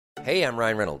Hey, I'm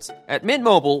Ryan Reynolds. At Mint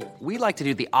Mobile, we like to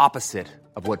do the opposite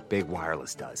of what Big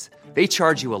Wireless does. They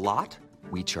charge you a lot,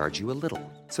 we charge you a little.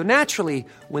 So naturally,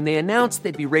 when they announced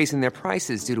they'd be raising their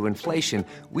prices due to inflation,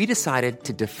 we decided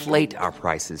to deflate our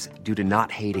prices due to not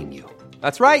hating you.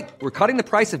 That's right. We're cutting the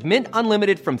price of Mint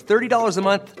Unlimited from $30 a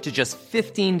month to just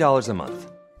 $15 a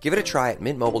month. Give it a try at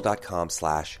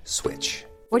mintmobile.com/switch.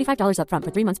 $45 up front for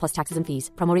 3 months plus taxes and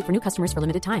fees. Promo rate for new customers for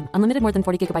limited time. Unlimited more than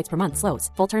 40 gigabytes per month. Slows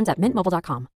full terms at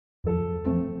mintmobile.com.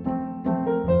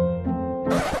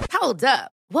 Hold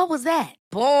up. What was that?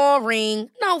 Boring.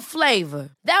 No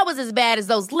flavor. That was as bad as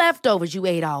those leftovers you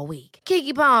ate all week.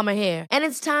 Keke Palmer here, and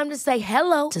it's time to say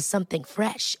hello to something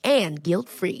fresh and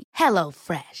guilt-free. Hello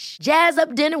Fresh. Jazz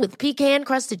up dinner with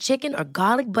pecan-crusted chicken or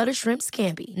garlic butter shrimp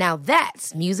scampi. Now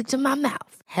that's music to my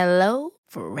mouth. Hello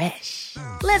Fresh.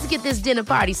 Let's get this dinner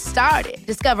party started.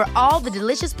 Discover all the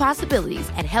delicious possibilities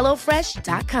at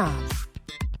hellofresh.com.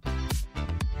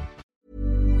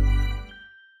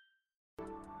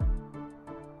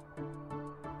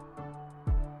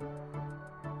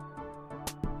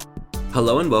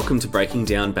 Hello and welcome to Breaking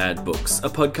Down Bad Books, a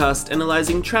podcast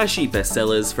analysing trashy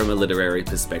bestsellers from a literary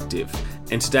perspective.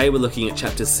 And today we're looking at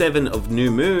Chapter 7 of New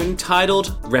Moon,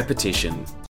 titled Repetition.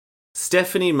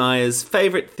 Stephenie Meyer's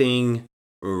favourite thing,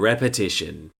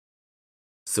 repetition.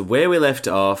 So where we left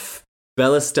off,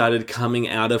 Bella started coming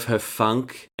out of her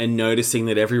funk and noticing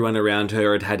that everyone around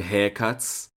her had had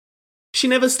haircuts. She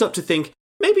never stopped to think,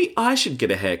 maybe I should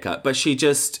get a haircut, but she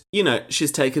just,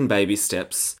 she's taken baby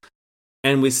steps.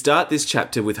 And we start this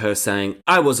chapter with her saying,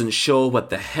 I wasn't sure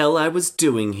what the hell I was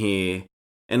doing here.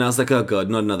 And I was like, oh God,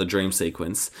 not another dream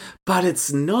sequence. But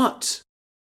it's not.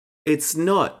 It's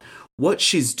not. What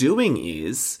she's doing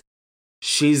is,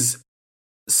 she's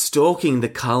stalking the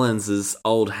Cullens'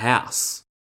 old house.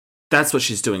 That's what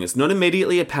she's doing. It's not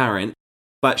immediately apparent,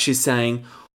 but she's saying,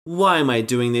 why am I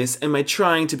doing this? Am I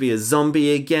trying to be a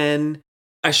zombie again?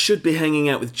 I should be hanging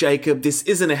out with Jacob. This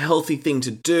isn't a healthy thing to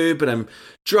do, but I'm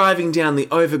driving down the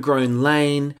overgrown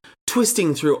lane,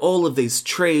 twisting through all of these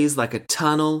trees like a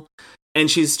tunnel,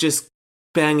 and she's just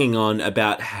banging on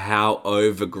about how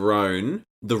overgrown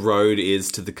the road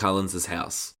is to the Cullens'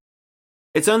 house.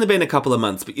 It's only been a couple of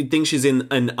months, but you'd think she's in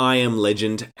an I Am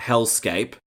Legend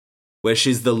hellscape, where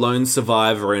she's the lone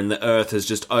survivor and the earth has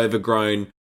just overgrown,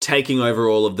 taking over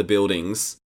all of the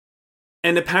buildings.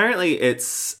 And apparently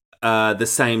it's the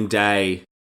same day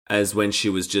as when she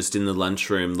was just in the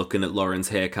lunchroom looking at Lauren's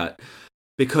haircut,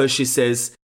 because she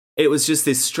says, it was just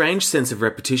this strange sense of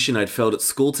repetition I'd felt at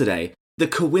school today. The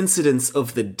coincidence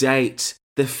of the date,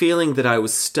 the feeling that I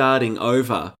was starting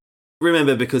over.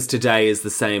 Remember, because today is the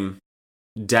same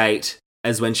date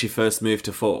as when she first moved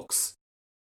to Forks.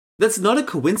 That's not a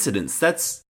coincidence.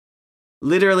 That's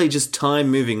literally just time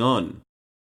moving on.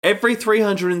 Every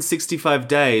 365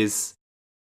 days,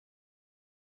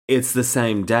 it's the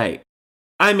same date.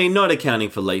 I mean, not accounting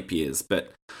for leap years,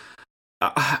 but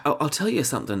I'll tell you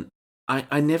something.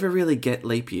 I never really get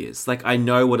leap years. Like, I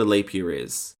know what a leap year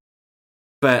is,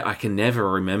 but I can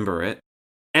never remember it.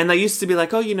 And they used to be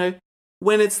like, oh,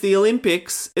 when it's the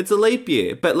Olympics, it's a leap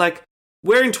year. But like,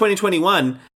 we're in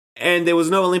 2021 and there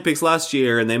was no Olympics last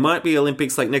year and there might be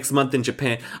Olympics like next month in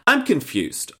Japan. I'm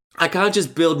confused. I can't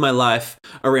just build my life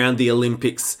around the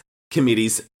Olympics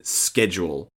committee's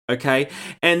schedule. Okay?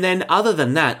 And then other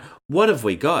than that, what have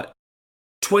we got?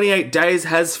 28 days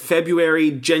has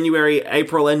February, January,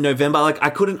 April, and November. Like, I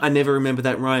never remember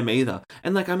that rhyme either.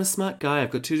 And like, I'm a smart guy.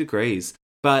 I've got 2 degrees.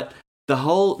 But the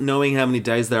whole knowing how many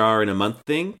days there are in a month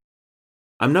thing,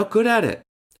 I'm not good at it.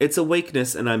 It's a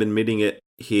weakness and I'm admitting it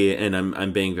here and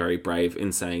I'm being very brave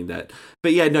in saying that.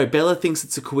 But yeah, no, Bella thinks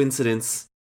it's a coincidence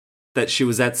that she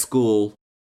was at school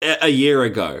a year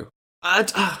ago.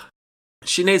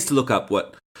 She needs to look up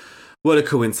what a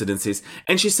coincidence is.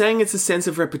 And she's saying it's a sense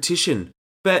of repetition.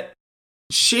 But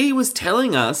she was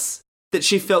telling us that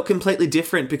she felt completely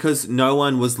different because no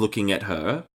one was looking at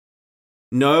her.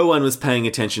 No one was paying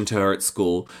attention to her at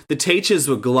school. The teachers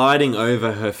were gliding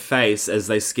over her face as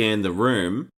they scanned the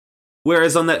room.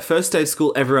 Whereas on that first day of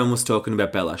school, everyone was talking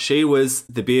about Bella. She was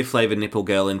the beer-flavoured nipple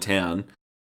girl in town.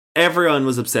 Everyone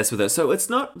was obsessed with her. So it's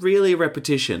not really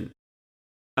repetition.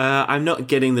 I'm not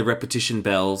getting the repetition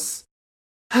bells.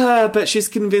 But she's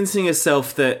convincing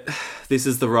herself that this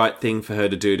is the right thing for her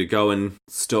to do, to go and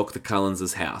stalk the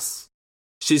Cullens' house.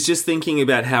 She's just thinking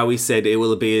about how he said it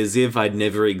will be as if I'd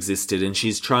never existed, and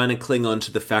she's trying to cling on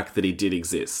to the fact that he did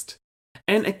exist.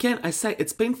 And again, I say,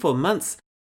 it's been 4 months.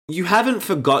 You haven't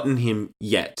forgotten him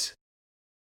yet.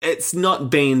 It's not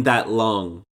been that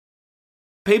long.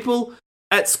 People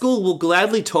at school will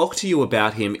gladly talk to you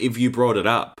about him if you brought it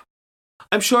up.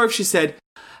 I'm sure if she said,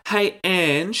 hey,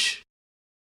 Ange,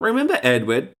 remember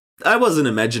Edward? I wasn't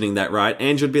imagining that, right?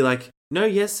 Ange would be like, no,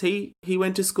 yes, he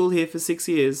went to school here for 6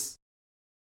 years.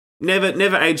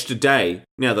 Never aged a day,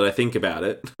 now that I think about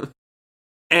it.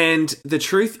 And the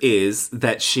truth is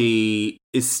that she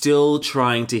is still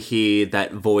trying to hear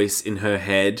that voice in her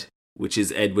head, which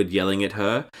is Edward yelling at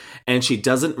her, and she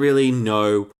doesn't really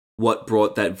know what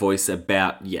brought that voice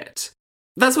about yet.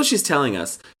 That's what she's telling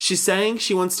us. She's saying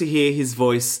she wants to hear his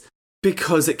voice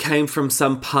because it came from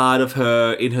some part of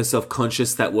her in her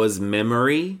self-conscious that was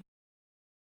memory.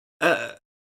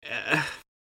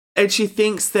 And she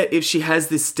thinks that if she has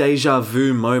this deja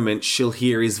vu moment, she'll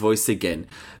hear his voice again.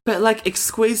 But, like,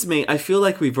 excuse me, I feel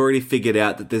like we've already figured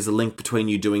out that there's a link between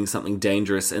you doing something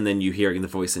dangerous and then you hearing the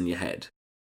voice in your head.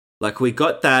 Like, we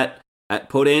got that at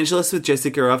Port Angeles with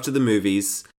Jessica after the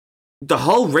movies. The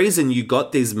whole reason you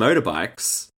got these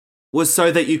motorbikes was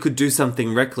so that you could do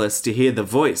something reckless to hear the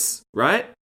voice, right?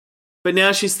 But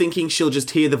now she's thinking she'll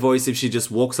just hear the voice if she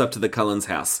just walks up to the Cullens'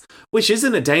 house, which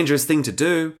isn't a dangerous thing to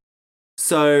do.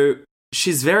 So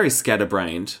she's very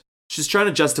scatterbrained. She's trying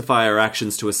to justify her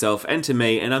actions to herself and to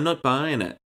me, and I'm not buying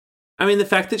it. I mean, the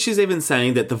fact that she's even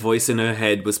saying that the voice in her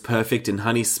head was perfect and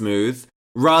honey smooth,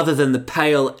 rather than the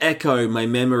pale echo my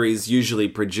memories usually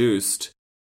produced.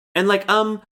 And like,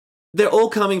 they're all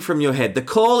coming from your head. The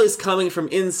call is coming from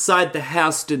inside the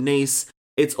house, Denise.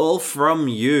 It's all from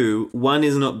you. One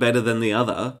is not better than the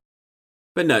other.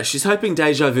 But no, she's hoping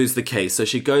deja vu's the key, so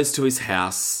she goes to his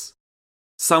house.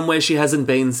 Somewhere she hasn't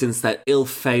been since that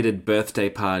ill-fated birthday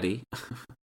party.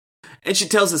 And she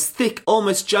tells us thick,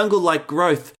 almost jungle-like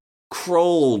growth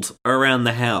crawled around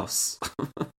the house.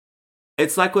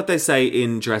 It's like what they say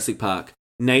in Jurassic Park.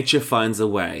 Nature finds a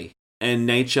way. And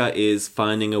nature is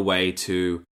finding a way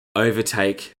to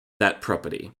overtake that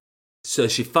property. So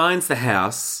she finds the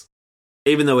house,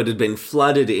 even though it had been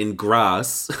flooded in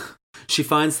grass. She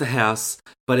finds the house,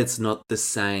 but it's not the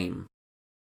same.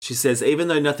 She says even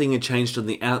though nothing had changed on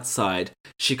the outside,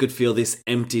 she could feel this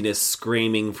emptiness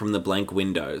screaming from the blank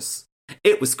windows.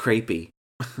 It was creepy.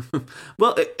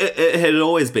 Well, it had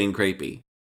always been creepy.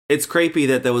 It's creepy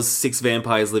that there was 6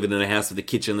 vampires living in a house with a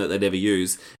kitchen that they never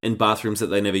use and bathrooms that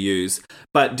they never use,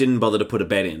 but didn't bother to put a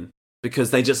bed in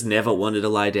because they just never wanted to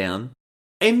lie down.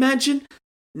 Imagine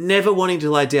never wanting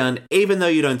to lie down even though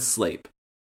you don't sleep.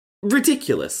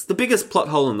 Ridiculous. The biggest plot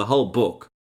hole in the whole book.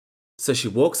 So she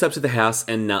walks up to the house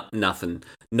and nothing.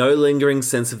 No lingering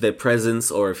sense of their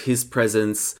presence or of his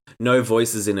presence. No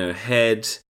voices in her head.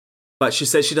 But she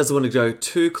says she doesn't want to go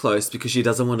too close because she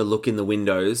doesn't want to look in the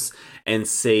windows and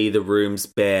see the rooms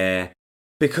bare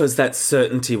because that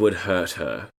certainty would hurt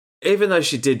her. Even though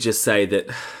she did just say that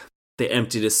the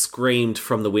emptiness screamed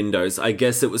from the windows, I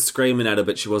guess it was screaming at her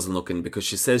but she wasn't looking because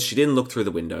she says she didn't look through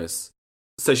the windows.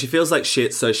 So she feels like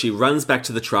shit, so she runs back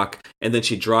to the truck and then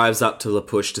she drives up to La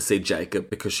Push to see Jacob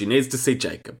because she needs to see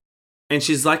Jacob. And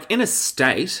she's like in a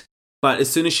state, but as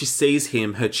soon as she sees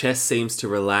him, her chest seems to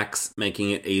relax,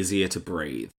 making it easier to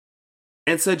breathe.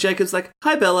 And so Jacob's like,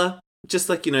 hi Bella, just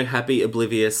like, happy,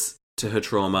 oblivious to her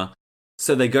trauma.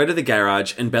 So they go to the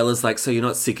garage and Bella's like, so you're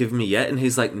not sick of me yet? And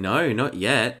he's like, no, not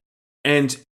yet.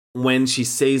 And when she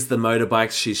sees the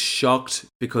motorbikes, she's shocked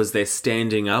because they're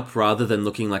standing up rather than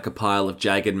looking like a pile of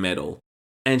jagged metal.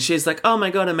 And she's like, oh my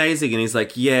God, amazing. And he's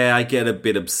like, yeah, I get a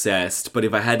bit obsessed, but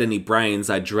if I had any brains,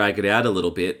 I'd drag it out a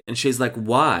little bit. And she's like,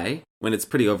 why? When it's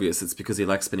pretty obvious it's because he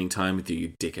likes spending time with you,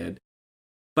 you dickhead.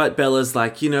 But Bella's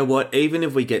like, you know what? Even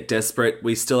if we get desperate,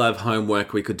 we still have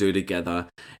homework we could do together.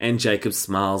 And Jacob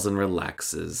smiles and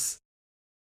relaxes.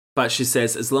 But she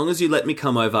says, as long as you let me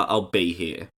come over, I'll be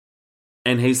here.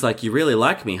 And he's like, you really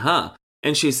like me, huh?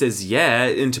 And she says, yeah,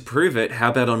 and to prove it, how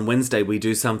about on Wednesday we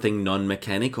do something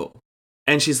non-mechanical?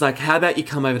 And she's like, how about you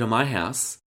come over to my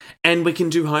house and we can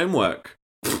do homework?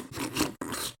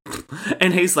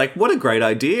 And he's like, what a great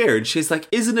idea. And she's like,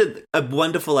 isn't it a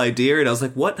wonderful idea? And I was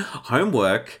like, what?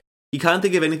 Homework? You can't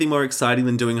think of anything more exciting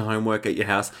than doing homework at your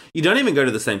house. You don't even go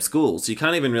to the same school, so you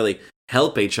can't even really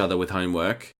help each other with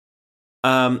homework.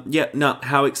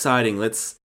 How exciting.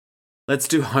 Let's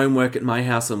do homework at my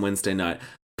house on Wednesday night.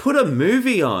 Put a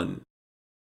movie on.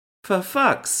 For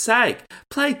fuck's sake.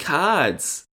 Play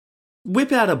cards.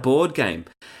 Whip out a board game.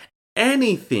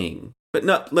 Anything. But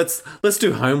no, let's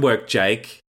do homework,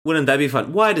 Jake. Wouldn't that be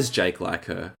fun? Why does Jake like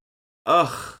her?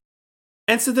 Ugh.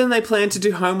 And so then they plan to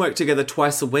do homework together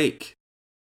twice a week.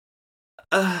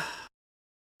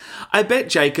 I bet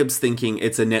Jacob's thinking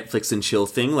it's a Netflix and chill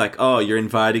thing, like, oh, you're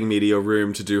inviting me to your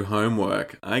room to do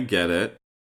homework. I get it.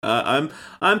 I'm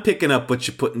picking up what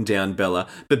you're putting down, Bella.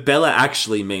 But Bella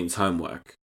actually means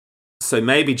homework. So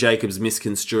maybe Jacob's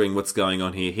misconstruing what's going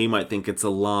on here. He might think it's a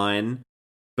line.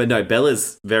 But no,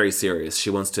 Bella's very serious. She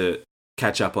wants to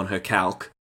catch up on her calc.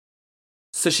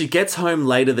 So she gets home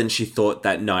later than she thought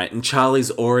that night, and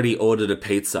Charlie's already ordered a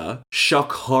pizza.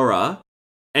 Shock horror.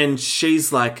 And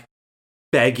she's like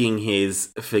begging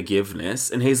his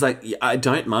forgiveness. And he's like, I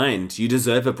don't mind. You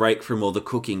deserve a break from all the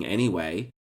cooking anyway.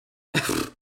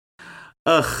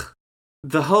 Ugh.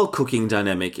 The whole cooking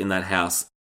dynamic in that house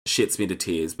shits me to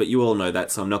tears. But you all know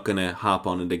that, so I'm not going to harp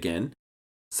on it again.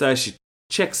 So she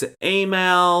checks an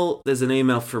email. There's an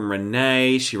email from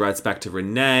Renee. She writes back to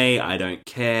Renee, I don't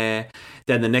care.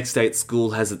 Then the next day at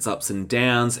school has its ups and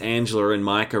downs. Angela and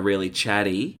Mike are really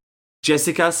chatty.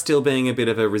 Jessica still being a bit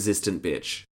of a resistant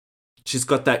bitch. She's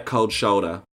got that cold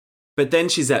shoulder. But then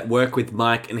she's at work with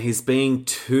Mike and he's being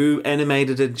too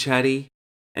animated and chatty.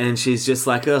 And she's just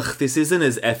like, ugh, this isn't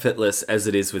as effortless as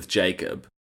it is with Jacob.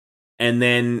 And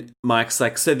then Mike's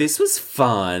like, so this was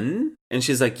fun? And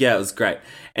she's like, yeah, it was great.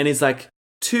 And he's like,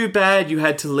 too bad you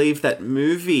had to leave that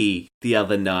movie the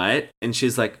other night. And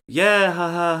she's like, yeah,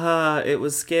 ha ha ha, it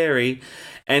was scary.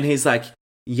 And he's like,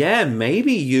 yeah,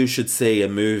 maybe you should see a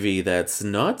movie that's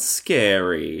not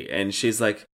scary. And she's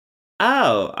like,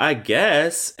 oh, I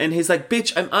guess. And he's like,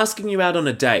 bitch, I'm asking you out on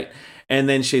a date. And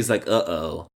then she's like,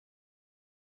 uh-oh.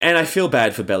 And I feel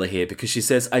bad for Bella here because she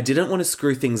says, I didn't want to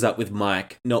screw things up with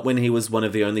Mike, not when he was one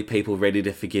of the only people ready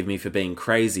to forgive me for being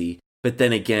crazy. But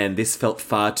then again, this felt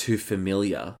far too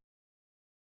familiar.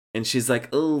 And she's like,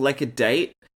 oh, like a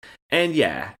date? And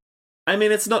yeah, I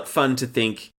mean, it's not fun to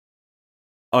think,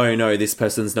 oh no, this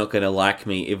person's not going to like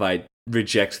me if I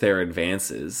reject their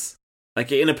advances.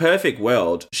 Like, in a perfect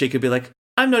world, she could be like,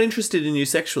 I'm not interested in you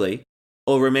sexually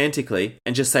or romantically,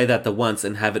 and just say that the once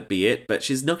and have it be it. But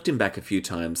she's knocked him back a few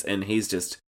times, and he's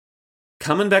just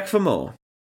coming back for more.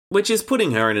 Which is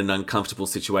putting her in an uncomfortable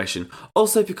situation.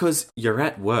 Also because you're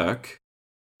at work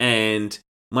and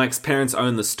Mike's parents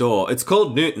own the store. It's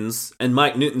called Newton's and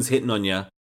Mike Newton's hitting on you.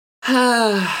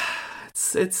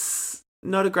 It's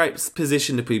not a great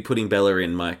position to be putting Bella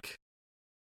in, Mike.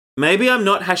 Maybe I'm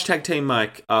not #Team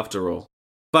Mike after all.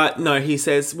 But no, he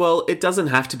says, well, it doesn't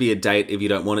have to be a date if you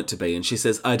don't want it to be. And she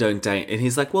says, I don't date. And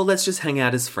he's like, well, let's just hang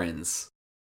out as friends.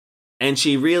 And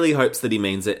she really hopes that he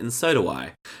means it, and so do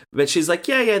I. But she's like,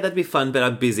 yeah, that'd be fun, but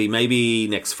I'm busy. Maybe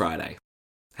next Friday.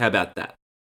 How about that?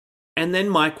 And then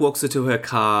Mike walks her to her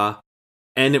car,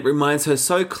 and it reminds her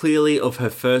so clearly of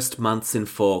her first months in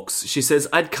Forks. She says,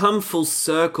 I'd come full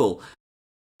circle.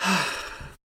 I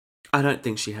don't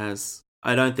think she has.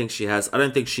 I don't think she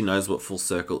knows what full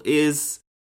circle is.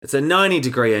 It's a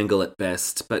 90-degree angle at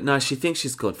best. But no, she thinks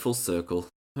she's got full circle.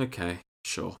 Okay,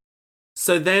 sure.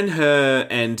 So then her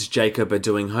and Jacob are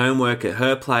doing homework at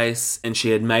her place, and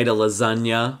she had made a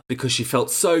lasagna because she felt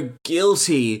so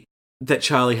guilty that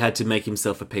Charlie had to make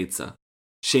himself a pizza.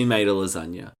 She made a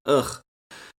lasagna. Ugh.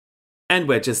 And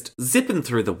we're just zipping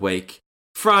through the week.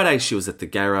 Friday she was at the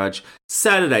garage.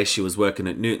 Saturday she was working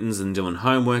at Newton's and doing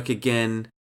homework again.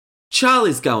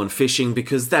 Charlie's going fishing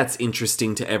because that's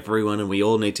interesting to everyone and we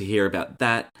all need to hear about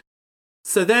that.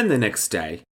 So then the next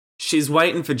day, she's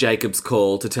waiting for Jacob's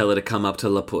call to tell her to come up to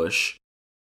La Push.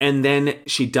 And then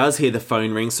she does hear the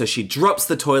phone ring, so she drops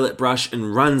the toilet brush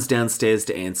and runs downstairs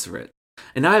to answer it.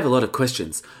 And I have a lot of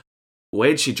questions.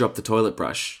 Where'd she drop the toilet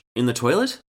brush? In the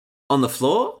toilet? On the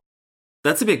floor?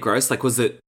 That's a bit gross. Like, was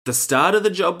it the start of the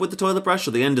job with the toilet brush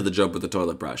or the end of the job with the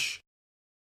toilet brush?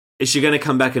 Is she going to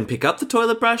come back and pick up the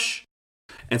toilet brush?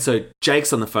 And so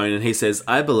Jake's on the phone and he says,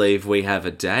 I believe we have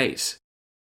a date.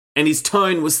 And his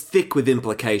tone was thick with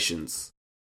implications.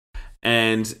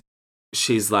 And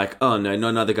she's like, oh no, not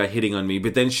another guy hitting on me.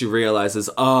 But then she realizes,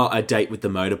 oh, a date with the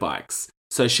motorbikes.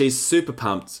 So she's super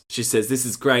pumped. She says, this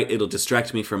is great. It'll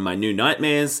distract me from my new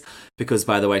nightmares. Because,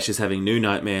 by the way, she's having new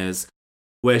nightmares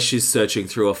where she's searching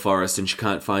through a forest and she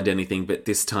can't find anything. But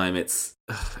this time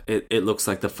it looks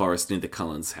like the forest near the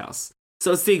Cullens house.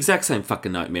 So it's the exact same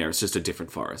fucking nightmare. It's just a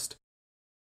different forest.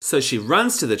 So she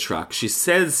runs to the truck. She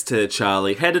says to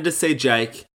Charlie, headed to see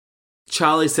Jake.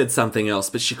 Charlie said something else,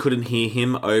 but she couldn't hear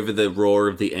him over the roar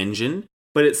of the engine.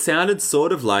 But it sounded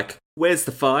sort of like, where's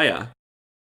the fire?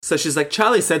 So she's like,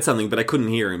 Charlie said something, but I couldn't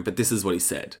hear him, but this is what he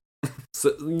said.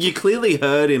 So you clearly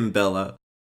heard him, Bella.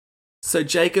 So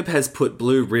Jacob has put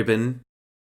blue ribbon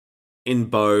in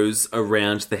bows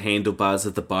around the handlebars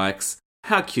of the bikes.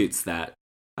 How cute's that?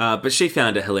 But she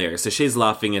found it hilarious. So she's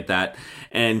laughing at that.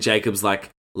 And Jacob's like,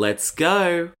 let's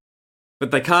go. But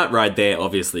they can't ride there,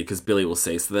 obviously, because Billy will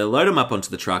see. So they load him up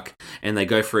onto the truck and they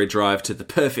go for a drive to the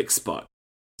perfect spot.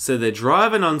 So they're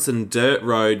driving on some dirt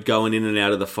road going in and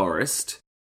out of the forest,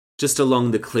 just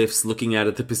along the cliffs looking out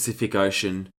at the Pacific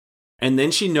Ocean. And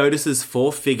then she notices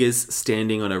 4 figures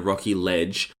standing on a rocky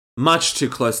ledge. much too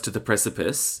close to the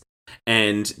precipice,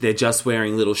 and they're just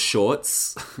wearing little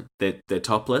shorts. They're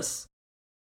topless.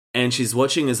 And she's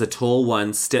watching as a tall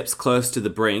one steps close to the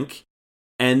brink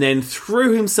and then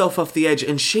threw himself off the edge,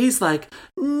 and she's like,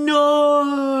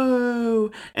 no!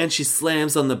 And she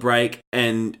slams on the brake,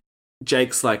 and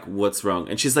Jake's like, what's wrong?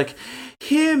 And she's like,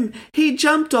 he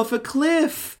jumped off a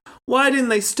cliff. Why didn't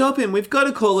they stop him? We've got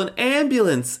to call an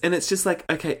ambulance. And it's just like,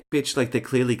 okay, bitch, like they're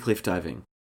clearly cliff diving.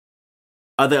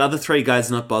 Are the other three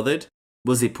guys not bothered?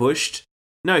 Was he pushed?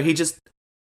 No, he just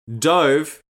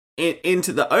dove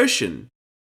into the ocean.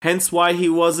 Hence why he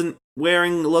wasn't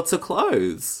wearing lots of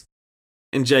clothes.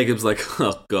 And Jacob's like,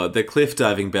 oh God, they're cliff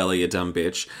diving, Bella, you dumb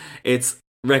bitch. It's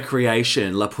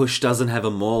recreation. La Push doesn't have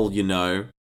a mall, you know.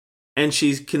 And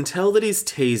she can tell that he's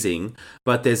teasing,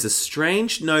 but there's a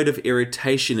strange note of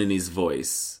irritation in his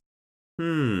voice.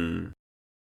 I'm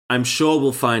sure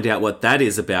we'll find out what that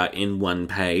is about in one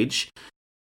page.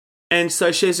 And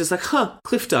so she's just like,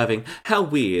 cliff diving, how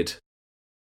weird.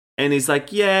 And he's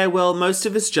like, yeah, well, most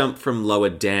of us jump from lower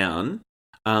down,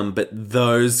 but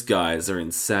those guys are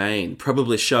insane,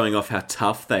 probably showing off how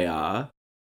tough they are.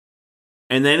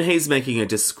 And then he's making a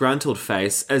disgruntled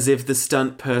face as if the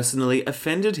stunt personally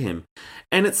offended him.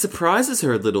 And it surprises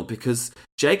her a little because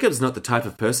Jacob's not the type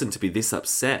of person to be this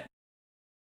upset.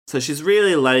 So she's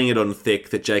really laying it on thick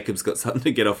that Jacob's got something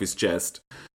to get off his chest.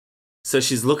 So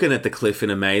she's looking at the cliff in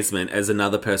amazement as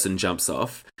another person jumps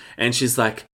off. And she's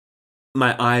like,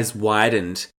 my eyes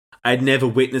widened. I'd never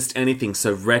witnessed anything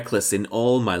so reckless in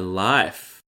all my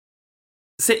life.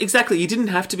 See, exactly, you didn't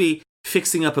have to be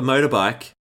fixing up a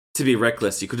motorbike to be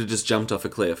reckless. You could have just jumped off a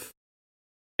cliff.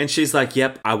 And she's like,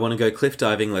 yep, I want to go cliff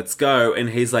diving, let's go. And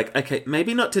he's like, okay,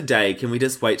 maybe not today. Can we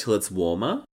just wait till it's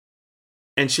warmer?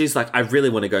 And she's like, I really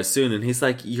want to go soon. And he's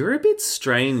like, you're a bit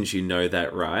strange, you know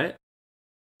that, right?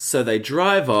 So they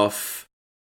drive off.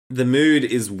 The mood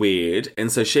is weird. And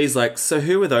so she's like, so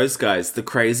who are those guys, the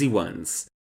crazy ones?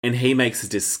 And he makes a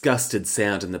disgusted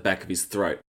sound in the back of his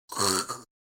throat.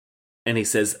 And he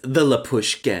says, the La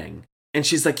Push gang. And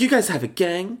she's like, you guys have a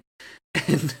gang?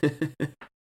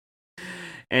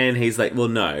 And he's like, well,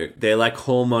 no. They're like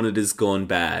hall monitors gone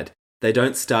bad. They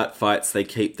don't start fights, they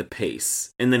keep the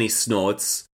peace. And then he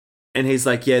snorts. And he's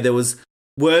like, yeah, there was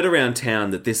word around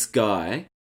town that this guy,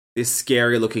 this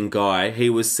scary-looking guy, he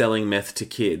was selling meth to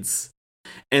kids.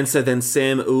 And so then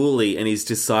Sam Ooley and his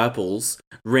disciples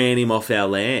ran him off our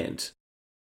land.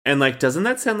 And, like, doesn't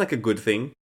that sound like a good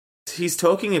thing? He's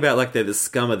talking about, like, they're the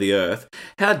scum of the earth.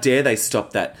 How dare they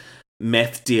stop that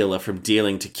meth dealer from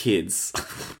dealing to kids?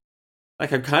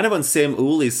 Like, I'm kind of on Sam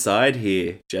Ooley's side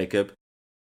here, Jacob.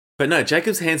 But no,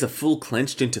 Jacob's hands are full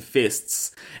clenched into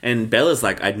fists. And Bella's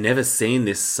like, I'd never seen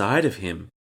this side of him.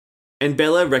 And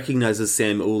Bella recognises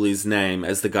Sam Ooley's name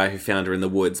as the guy who found her in the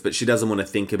woods, but she doesn't want to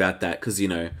think about that because, you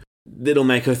know, it'll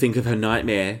make her think of her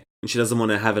nightmare. And she doesn't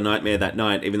want to have a nightmare that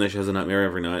night, even though she has a nightmare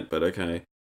every night, but okay.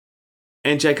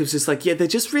 And Jacob's just like, yeah, they're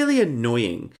just really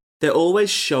annoying. They're always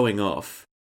showing off.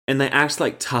 And they act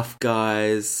like tough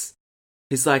guys.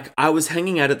 He's like, I was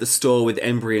hanging out at the store with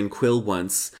Embry and Quill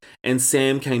once, and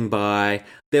Sam came by,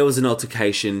 there was an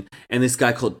altercation, and this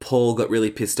guy called Paul got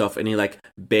really pissed off, and he, like,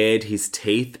 bared his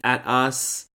teeth at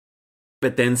us.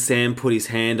 But then Sam put his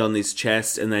hand on his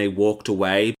chest, and they walked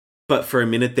away. But for a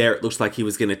minute there, it looked like he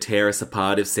was going to tear us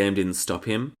apart if Sam didn't stop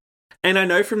him. And I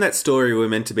know from that story we're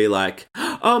meant to be like,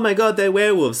 oh my god, they're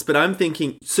werewolves. But I'm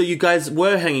thinking, so you guys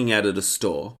were hanging out at a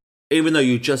store, even though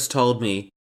you just told me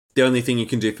the only thing you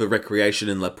can do for recreation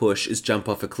in La Push is jump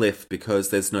off a cliff because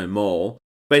there's no mall.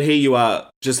 But here you are,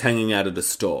 just hanging out at a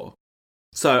store.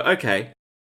 So, okay.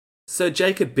 So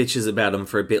Jacob bitches about him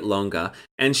for a bit longer,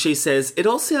 and she says, it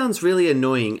all sounds really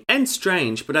annoying and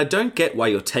strange, but I don't get why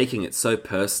you're taking it so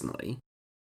personally.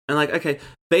 And like, okay,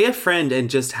 be a friend and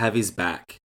just have his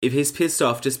back. If he's pissed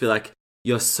off, just be like,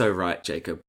 you're so right,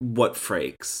 Jacob. What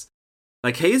freaks.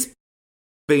 Like, he's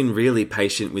been really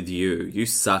patient with you. You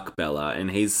suck, Bella,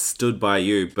 and he's stood by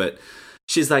you, but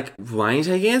she's like, why are you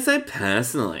taking it so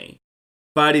personally?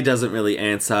 But he doesn't really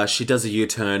answer. She does a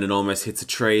U-turn and almost hits a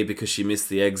tree because she missed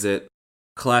the exit.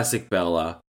 Classic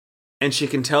Bella. And she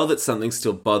can tell that something's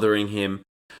still bothering him,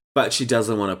 but she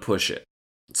doesn't want to push it.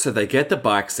 So they get the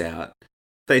bikes out.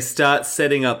 They start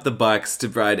setting up the bikes to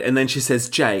ride, and then she says,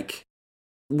 Jake,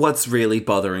 what's really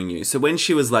bothering you? So when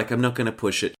she was like, I'm not going to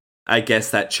push it, I guess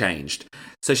that changed.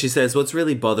 So she says, what's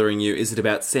really bothering you? Is it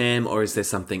about Sam or is there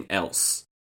something else?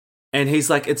 And he's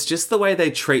like, it's just the way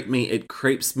they treat me. It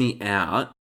creeps me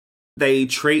out. They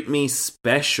treat me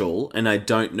special and I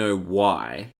don't know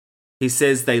why. He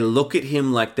says they look at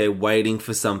him like they're waiting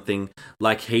for something,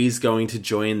 like he's going to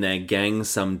join their gang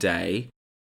someday.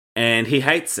 and he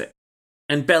hates it.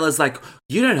 And Bella's like,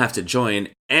 you don't have to join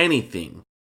anything.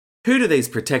 Who do these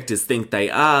protectors think they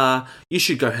are? You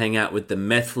should go hang out with the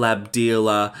meth lab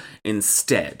dealer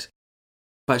instead.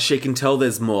 But she can tell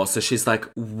there's more, so she's like,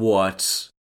 what?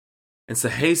 And so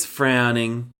he's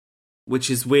frowning, which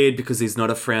is weird because he's not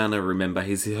a frowner, remember.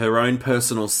 He's her own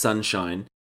personal sunshine.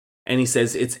 And he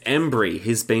says, it's Embry.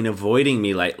 He's been avoiding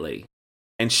me lately.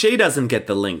 And she doesn't get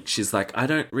the link. She's like, I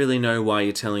don't really know why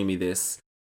you're telling me this.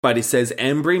 But he says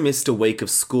Embry missed a week of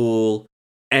school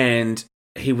and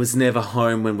he was never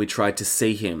home when we tried to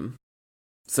see him.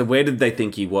 So where did they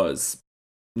think he was?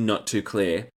 Not too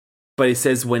clear. But he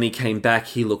says when he came back,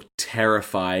 he looked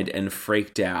terrified and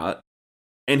freaked out,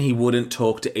 and he wouldn't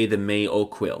talk to either me or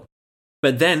Quill.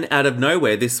 But then, out of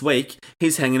nowhere this week,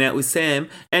 he's hanging out with Sam,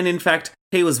 and in fact,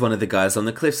 he was one of the guys on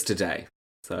the cliffs today.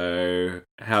 So,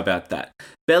 how about that?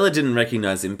 Bella didn't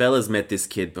recognise him. Bella's met this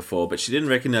kid before, but she didn't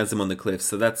recognise him on the cliffs,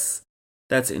 so that's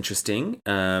interesting.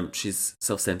 She's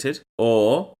self-centered.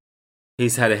 Or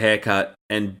he's had a haircut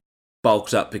and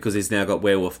bulked up because he's now got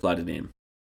werewolf blood in him.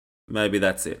 Maybe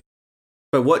that's it.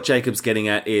 But what Jacob's getting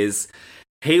at is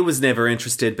he was never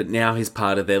interested, but now he's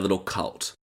part of their little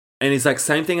cult. And he's like,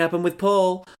 same thing happened with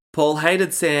Paul. Paul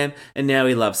hated Sam, and now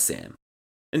he loves Sam.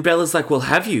 And Bella's like, well,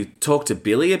 have you talked to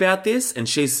Billy about this? And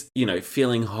she's,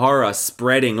 feeling horror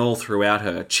spreading all throughout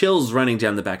her, chills running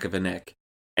down the back of her neck.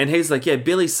 And he's like, yeah,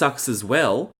 Billy sucks as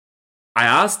well. I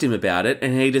asked him about it,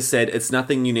 and he just said, it's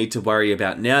nothing you need to worry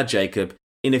about now, Jacob.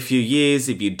 In a few years,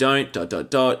 if you don't, ...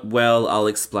 well, I'll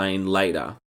explain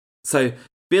later. So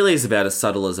Billy's about as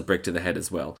subtle as a brick to the head as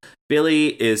well. Billy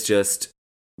is just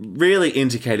really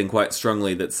indicating quite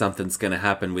strongly that something's going to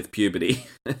happen with puberty.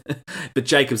 But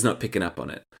Jacob's not picking up on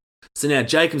it. So now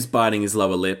Jacob's biting his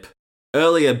lower lip.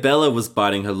 Earlier, Bella was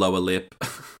biting her lower lip.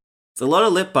 There's a lot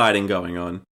of lip biting going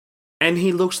on. And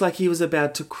he looks like he was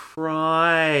about to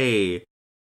cry.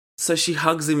 So she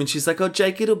hugs him and she's like, oh,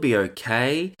 Jake, it'll be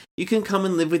okay. You can come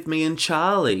and live with me and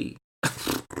Charlie.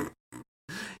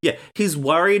 Yeah, he's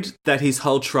worried that his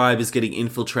whole tribe is getting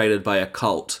infiltrated by a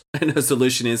cult. And her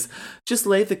solution is, just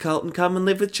leave the cult and come and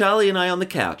live with Charlie and I on the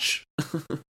couch.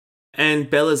 And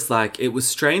Bella's like, it was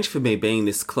strange for me being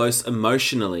this close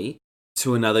emotionally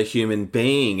to another human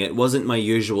being. It wasn't my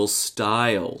usual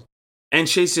style. And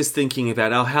she's just thinking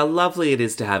about, oh, how lovely it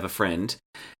is to have a friend.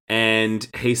 And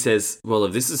he says, well,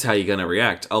 if this is how you're going to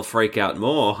react, I'll freak out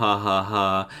more, ha, ha,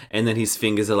 ha. And then his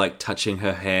fingers are like touching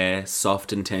her hair,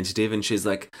 soft and tentative. And she's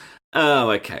like,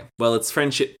 oh, okay, well, it's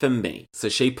friendship for me. So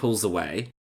she pulls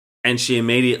away and she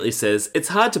immediately says, it's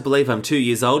hard to believe I'm 2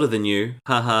 years older than you,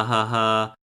 ha, ha, ha,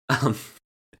 ha.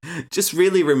 Just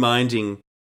really reminding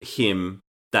him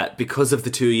that because of the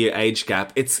 2-year age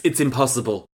gap, it's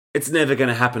impossible. It's never going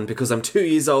to happen because I'm 2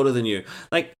 years older than you.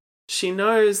 Like, she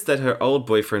knows that her old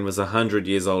boyfriend was 100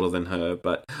 years older than her,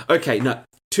 but okay, no,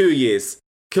 2 years.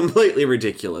 Completely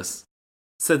ridiculous.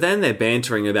 So then they're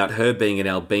bantering about her being an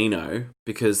albino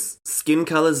because skin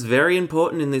color's very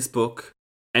important in this book,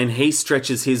 and he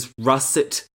stretches his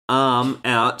russet arm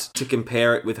out to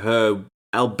compare it with her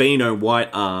albino white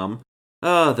arm.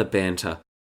 Oh, the banter.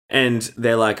 And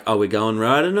they're like, are we going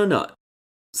riding or not?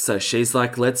 So she's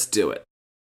like, let's do it.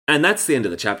 And that's the end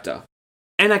of the chapter.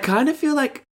 And I kind of feel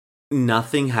like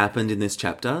nothing happened in this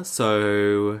chapter,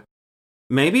 so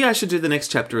maybe I should do the next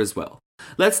chapter as well.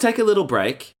 Let's take a little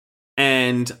break,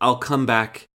 and I'll come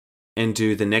back and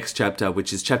do the next chapter,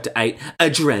 which is chapter 8,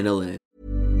 Adrenaline.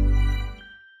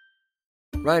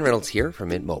 Ryan Reynolds here from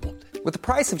Mint Mobile. With the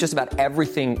price of just about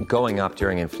everything going up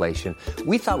during inflation,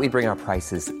 we thought we'd bring our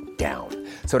prices down.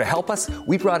 So to help us,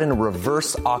 we brought in a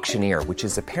reverse auctioneer, which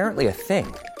is apparently a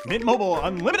thing. Mint Mobile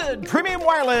Unlimited Premium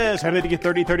Wireless. How to get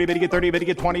 30, 30, bit to get 30, bit to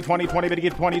get 20, 20, 20, bit to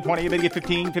get 20, 20, bit to get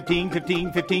 15, 15,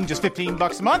 15, 15, just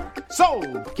 $15 a month?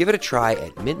 Sold! Give it a try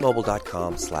at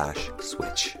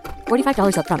mintmobile.com/switch.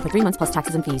 $45 up front for 3 months plus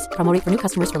taxes and fees. Promo rate for new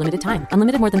customers for limited time.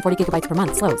 Unlimited more than 40 gigabytes per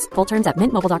month. Slows full terms at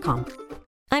mintmobile.com.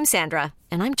 I'm Sandra,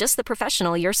 and I'm just the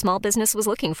professional your small business was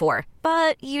looking for.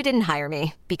 But you didn't hire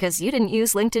me because you didn't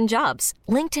use LinkedIn Jobs.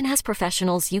 LinkedIn has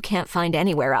professionals you can't find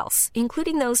anywhere else,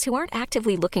 including those who aren't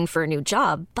actively looking for a new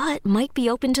job, but might be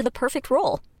open to the perfect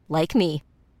role, like me.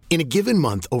 In a given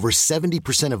month, over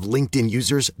 70% of LinkedIn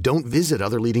users don't visit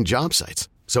other leading job sites.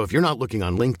 So if you're not looking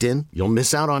on LinkedIn, you'll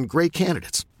miss out on great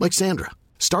candidates like Sandra.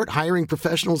 Start hiring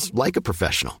professionals like a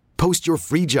professional. Post your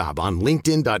free job on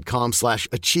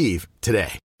linkedin.com/achieve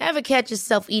today. Ever catch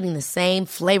yourself eating the same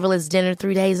flavorless dinner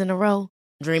 3 days in a row?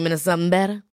 Dreaming of something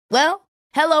better? Well,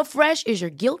 HelloFresh is your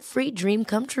guilt-free dream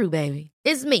come true, baby.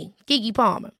 It's me, Keke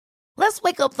Palmer. Let's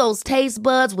wake up those taste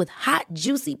buds with hot,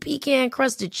 juicy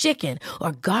pecan-crusted chicken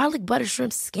or garlic butter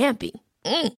shrimp scampi.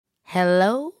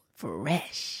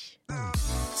 HelloFresh.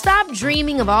 Stop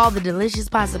dreaming of all the delicious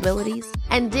possibilities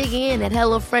and dig in at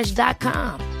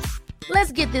HelloFresh.com.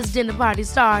 Let's get this dinner party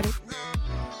started.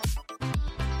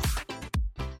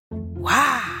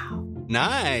 Wow.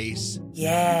 Nice.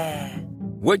 Yeah.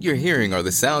 What you're hearing are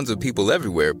the sounds of people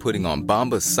everywhere putting on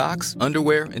Bombas socks,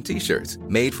 underwear, and T-shirts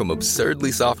made from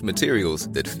absurdly soft materials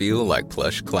that feel like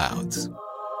plush clouds.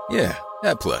 Yeah,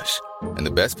 that plush. And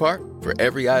the best part? For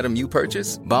every item you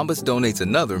purchase, Bombas donates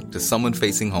another to someone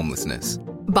facing homelessness.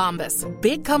 Bombas.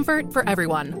 Big comfort for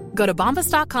everyone. Go to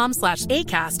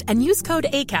bombas.com/ACAST and use code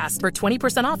ACAST for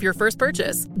 20% off your first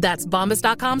purchase. That's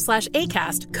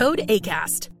bombas.com/ACAST. Code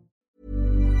ACAST.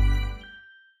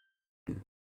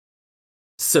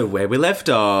 So where we left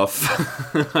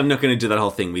off, I'm not going to do that whole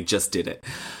thing, we just did it.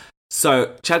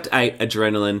 So, Chapter 8,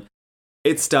 Adrenaline.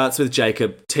 It starts with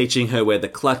Jacob teaching her where the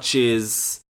clutch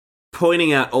is,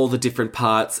 pointing out all the different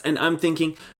parts, and I'm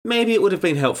thinking maybe it would have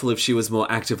been helpful if she was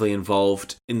more actively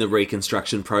involved in the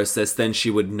reconstruction process, then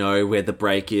she would know where the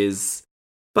brake is.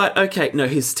 But okay, no,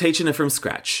 he's teaching her from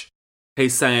scratch.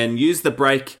 He's saying use the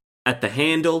brake at the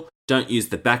handle, don't use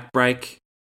the back brake,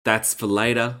 that's for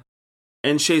later.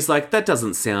 And she's like, that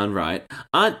doesn't sound right.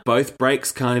 Aren't both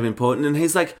brakes kind of important? And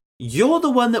he's like, you're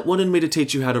the one that wanted me to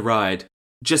teach you how to ride.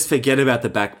 Just forget about the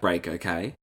back brake,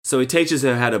 okay? So he teaches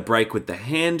her how to brake with the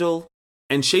handle,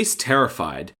 and she's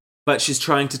terrified, but she's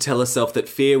trying to tell herself that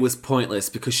fear was pointless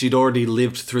because she'd already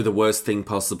lived through the worst thing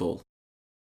possible.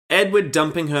 Edward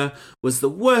dumping her was the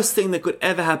worst thing that could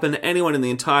ever happen to anyone in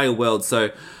the entire world, so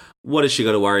what has she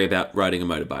got to worry about riding a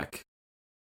motorbike?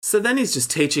 So then he's just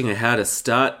teaching her how to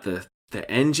start the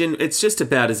engine. It's just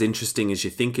about as interesting as you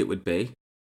think it would be.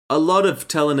 A lot of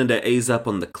telling her to ease up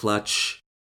on the clutch.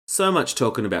 So much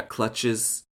talking about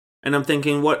clutches. And I'm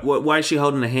thinking, why is she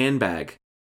holding a handbag?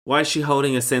 Why is she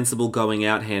holding a sensible going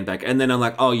out handbag? And then I'm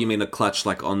like, oh, you mean a clutch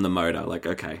like on the motor? Like,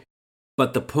 okay.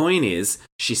 But the point is,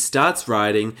 she starts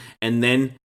riding and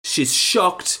then she's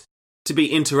shocked to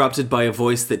be interrupted by a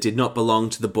voice that did not belong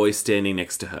to the boy standing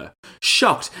next to her.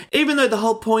 Shocked. Even though the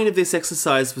whole point of this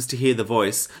exercise was to hear the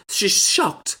voice, she's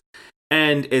shocked.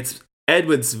 And it's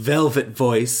Edward's velvet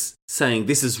voice saying,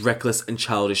 this is reckless and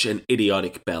childish and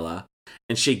idiotic, Bella.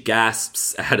 And she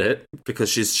gasps at it because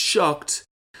she's shocked.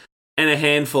 And her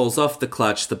hand falls off the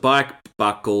clutch, the bike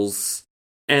buckles,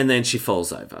 and then she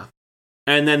falls over.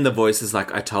 And then the voice is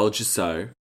like, I told you so.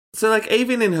 So like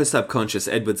even in her subconscious,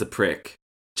 Edward's a prick.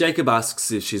 Jacob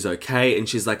asks if she's okay, and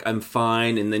she's like, I'm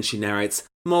fine. And then she narrates,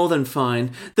 more than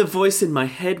fine. The voice in my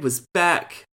head was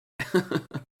back.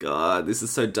 God, this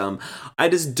is so dumb. I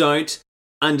just don't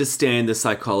understand the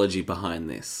psychology behind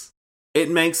this. It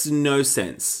makes no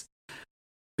sense.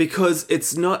 Because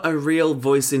it's not a real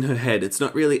voice in her head. It's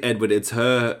not really Edward. It's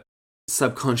her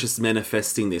subconscious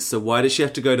manifesting this. So why does she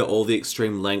have to go to all the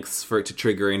extreme lengths for it to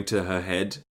trigger into her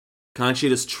head? Can't she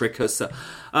just trick herself?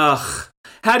 Ugh.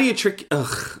 How do you trick...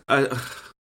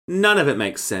 None of it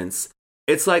makes sense.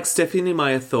 It's like Stephenie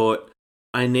Meyer thought,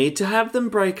 I need to have them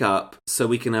break up so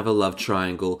we can have a love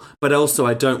triangle, but also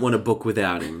I don't want to book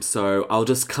without him, so I'll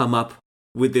just come up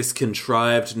with this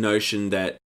contrived notion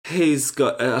that he's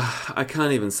got... I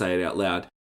can't even say it out loud.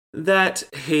 That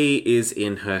he is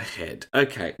in her head.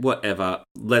 Okay, whatever.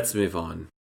 Let's move on.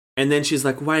 And then she's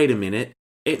like, wait a minute.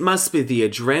 It must be the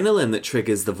adrenaline that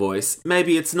triggers the voice.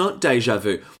 Maybe it's not déjà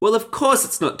vu. Well, of course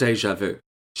it's not déjà vu.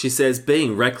 She says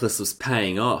being reckless was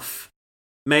paying off.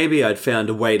 Maybe I'd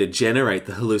found a way to generate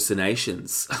the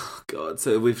hallucinations. Oh, God,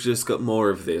 so we've just got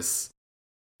more of this.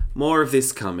 More of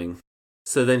this coming.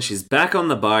 So then she's back on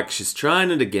the bike. She's trying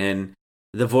it again.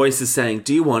 The voice is saying,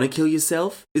 do you want to kill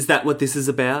yourself? Is that what this is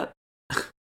about?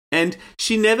 And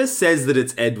she never says that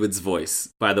it's Edward's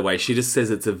voice, by the way. She just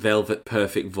says it's a velvet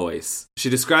perfect voice. She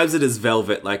describes it as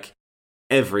velvet like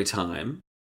every time,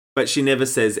 but she never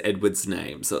says Edward's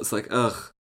name. So it's like,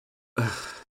 ugh.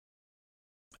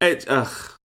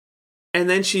 And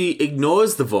then she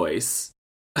ignores the voice.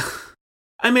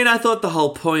 I mean, I thought the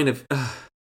whole point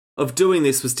of doing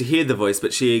this was to hear the voice,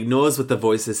 but she ignores what the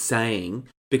voice is saying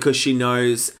because she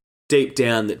knows deep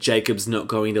down that Jacob's not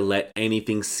going to let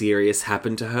anything serious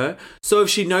happen to her. So if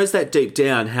she knows that deep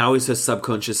down, how is her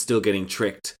subconscious still getting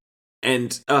tricked?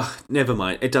 And, never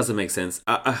mind. It doesn't make sense.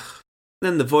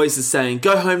 Then the voice is saying,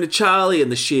 go home to Charlie, and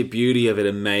the sheer beauty of it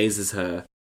amazes her.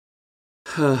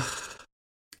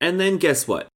 And then guess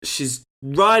what? She's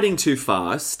riding too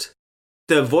fast.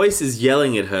 The voice is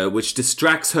yelling at her, which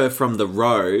distracts her from the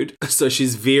road, so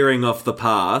she's veering off the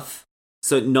path.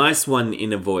 So nice one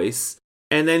in a voice.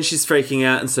 And then she's freaking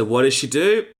out, and so what does she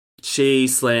do? She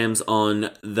slams on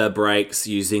the brakes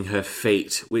using her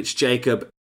feet, which Jacob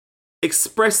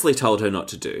expressly told her not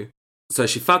to do. So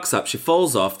she fucks up, she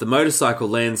falls off, the motorcycle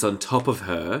lands on top of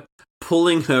her,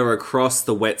 pulling her across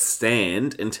the wet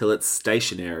sand until it's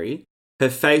stationary. Her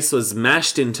face was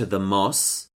mashed into the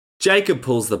moss. Jacob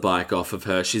pulls the bike off of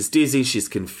her. She's dizzy, she's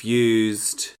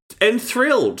confused, and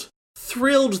thrilled.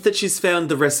 Thrilled that she's found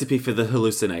the recipe for the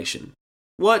hallucination.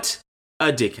 What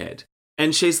a dickhead.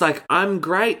 And she's like, I'm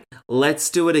great, let's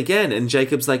do it again. And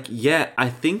Jacob's like, yeah, I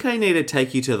think I need to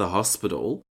take you to the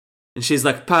hospital. And she's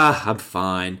like, Pa, I'm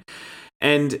fine.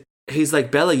 And he's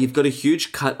like, Bella, you've got a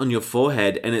huge cut on your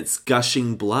forehead and it's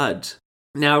gushing blood.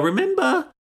 Now,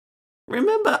 remember,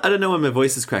 I don't know when my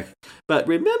voice is cracking, but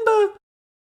remember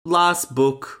last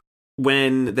book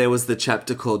when there was the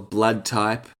chapter called Blood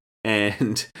Type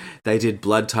and they did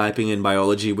blood typing in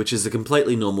biology, which is a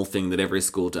completely normal thing that every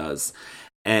school does.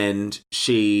 And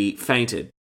she fainted.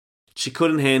 She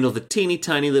couldn't handle the teeny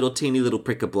tiny little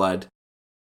prick of blood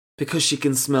because she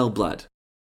can smell blood.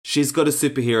 She's got a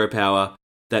superhero power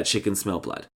that she can smell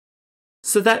blood.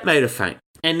 So that made her faint.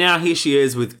 And now here she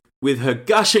is with her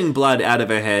gushing blood out of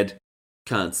her head.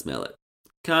 Can't smell it.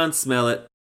 Can't smell it.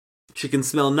 She can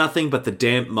smell nothing but the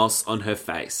damp moss on her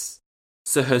face.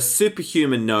 So her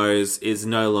superhuman nose is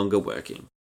no longer working.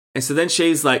 And so then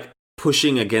she's like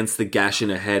pushing against the gash in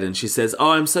her head and she says,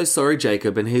 oh, I'm so sorry,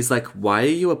 Jacob. And he's like, why are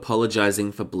you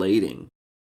apologizing for bleeding?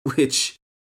 Which,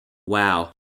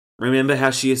 wow. Remember how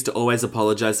she used to always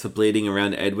apologize for bleeding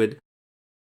around Edward?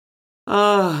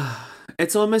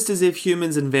 It's almost as if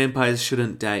humans and vampires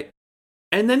shouldn't date.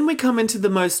 And then we come into the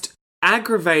most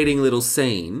aggravating little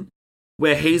scene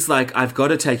where he's like, I've got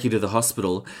to take you to the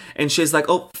hospital. And she's like,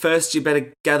 oh, first you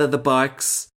better gather the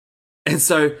bikes. And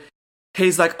so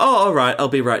he's like, oh, all right, I'll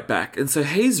be right back. And so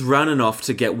he's running off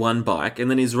to get one bike, and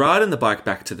then he's riding the bike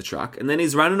back to the truck, and then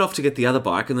he's running off to get the other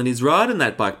bike, and then he's riding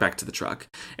that bike back to the truck,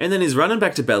 and then he's running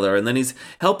back to Bella, and then he's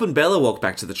helping Bella walk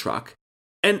back to the truck.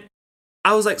 And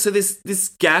I was like, so this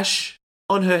gash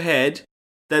on her head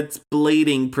that's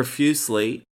bleeding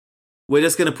profusely, we're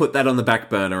just going to put that on the back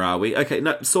burner, are we? Okay,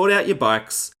 no, sort out your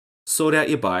bikes.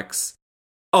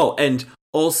 Oh, and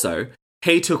also,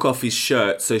 he took off his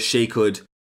shirt so she could,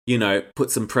 put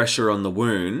some pressure on the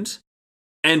wound.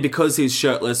 And because he's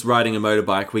shirtless riding a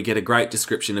motorbike, we get a great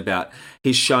description about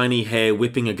his shiny hair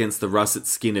whipping against the russet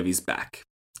skin of his back.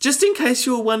 Just in case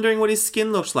you were wondering what his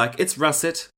skin looked like, it's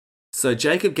russet. So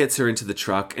Jacob gets her into the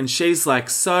truck and she's like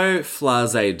so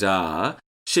flazé-da.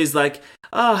 She's like,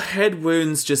 head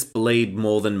wounds just bleed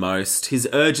more than most. His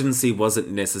urgency wasn't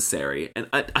necessary. And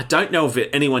I don't know if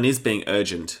anyone is being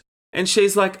urgent. And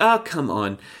she's like, come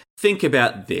on, think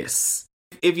about this.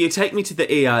 If you take me to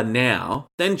the ER now,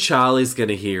 then Charlie's going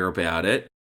to hear about it.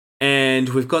 And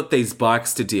we've got these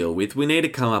bikes to deal with. We need to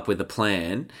come up with a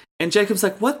plan. And Jacob's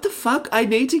like, what the fuck? I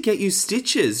need to get you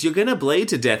stitches. You're going to bleed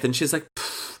to death. And she's like,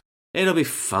 it'll be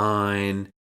fine.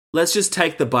 Let's just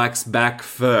take the bikes back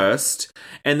first.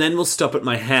 And then we'll stop at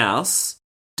my house,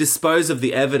 dispose of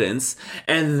the evidence,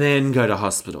 and then go to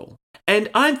hospital. And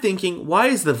I'm thinking, why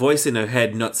is the voice in her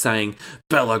head not saying,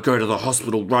 Bella, go to the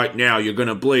hospital right now. You're going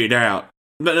to bleed out.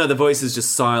 But no, the voice is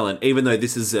just silent, even though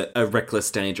this is a reckless,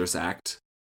 dangerous act.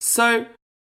 So,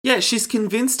 yeah, she's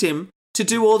convinced him to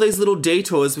do all these little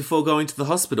detours before going to the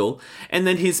hospital, and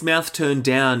then his mouth turned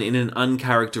down in an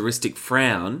uncharacteristic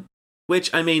frown.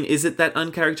 Which, I mean, is it that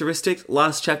uncharacteristic?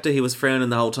 Last chapter he was frowning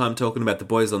the whole time talking about the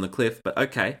boys on the cliff, but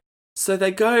okay. So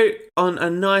they go on a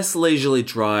nice leisurely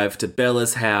drive to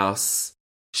Bella's house.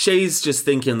 She's just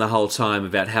thinking the whole time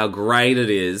about how great it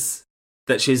is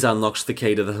that she's unlocked the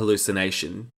key to the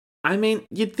hallucination. I mean,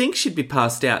 you'd think she'd be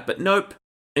passed out, but nope.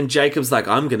 And Jacob's like,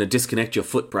 I'm going to disconnect your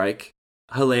foot brake.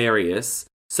 Hilarious.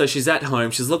 So she's at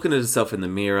home, she's looking at herself in the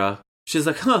mirror. She's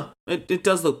like, it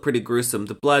does look pretty gruesome.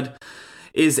 The blood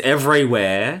is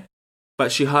everywhere.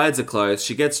 But she hides her clothes,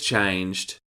 she gets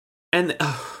changed. And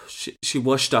she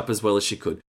washed up as well as she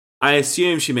could. I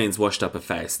assume she means washed up her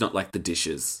face, not like the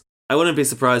dishes. I wouldn't be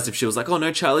surprised if she was like, oh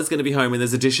no, Charlie's going to be home and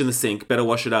there's a dish in the sink, better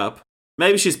wash it up.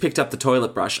 Maybe she's picked up the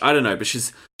toilet brush, I don't know, but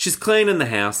she's cleaning the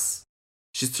house.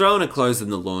 She's throwing her clothes in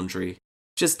the laundry.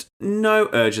 Just no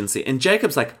urgency. And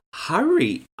Jacob's like,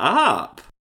 hurry up.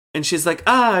 And she's like,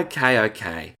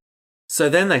 okay. So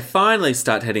then they finally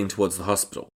start heading towards the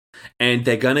hospital. And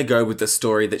they're going to go with the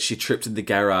story that she tripped in the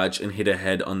garage and hit her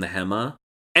head on the hammer.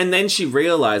 And then she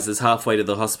realizes halfway to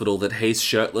the hospital that he's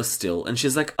shirtless still. And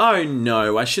she's like, oh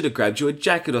no, I should have grabbed you a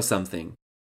jacket or something.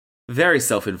 Very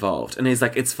self-involved. And he's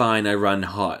like, it's fine, I run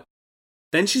hot.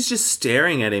 Then she's just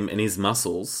staring at him and his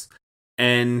muscles.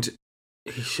 And,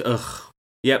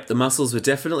 yep, the muscles were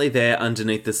definitely there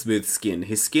underneath the smooth skin.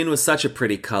 His skin was such a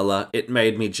pretty colour, it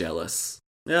made me jealous.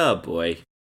 Oh boy.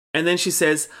 And then she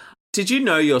says, did you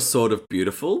know you're sort of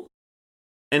beautiful?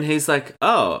 And he's like,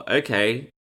 oh, okay,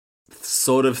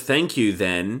 sort of thank you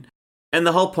then. And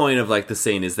the whole point of like the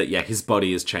scene is that, yeah, his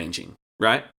body is changing,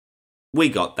 right? We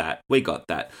got that.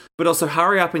 But also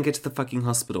hurry up and get to the fucking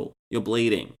hospital. You're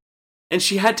bleeding. And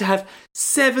she had to have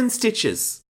 7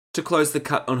 stitches to close the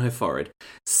cut on her forehead.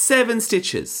 7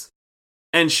 stitches.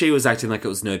 And she was acting like it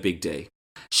was no big deal.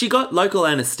 She got local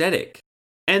anaesthetic.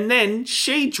 And then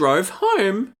she drove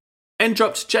home and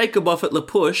dropped Jacob off at La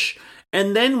Push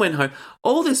and then went home.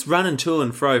 All this running to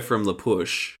and fro from La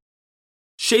Push.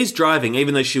 She's driving,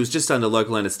 even though she was just under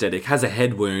local anaesthetic, has a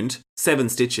head wound, 7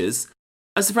 stitches.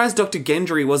 I'm surprised Dr.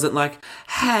 Gendry wasn't like,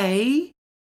 hey,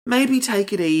 maybe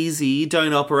take it easy,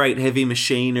 don't operate heavy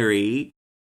machinery.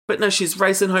 But no, she's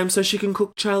racing home so she can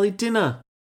cook Charlie dinner.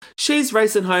 She's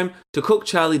racing home to cook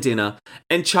Charlie dinner,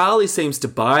 and Charlie seems to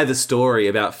buy the story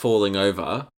about falling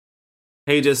over.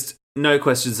 He just, no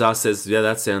questions asked, says, yeah,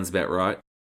 that sounds about right,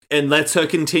 and lets her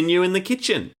continue in the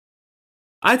kitchen.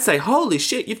 I'd say, holy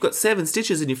shit, you've got 7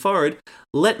 stitches in your forehead.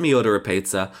 Let me order a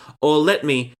pizza, or let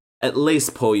me at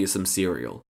least pour you some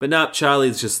cereal. But no,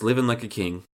 Charlie's just living like a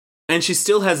king. And she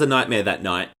still has a nightmare that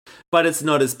night, but it's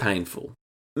not as painful.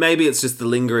 Maybe it's just the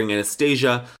lingering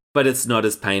anesthesia, but it's not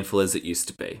as painful as it used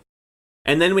to be.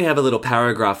 And then we have a little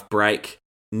paragraph break,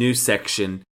 new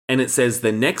section, and it says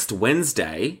the next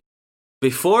Wednesday,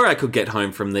 before I could get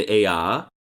home from the ER,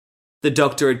 the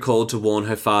doctor had called to warn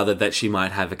her father that she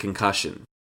might have a concussion.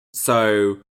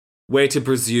 So we're to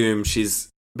presume she's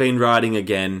been riding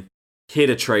again, hit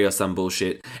a tree or some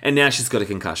bullshit, and now she's got a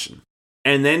concussion.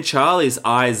 And then Charlie's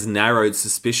eyes narrowed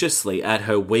suspiciously at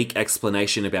her weak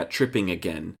explanation about tripping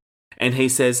again. And he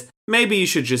says, maybe you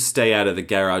should just stay out of the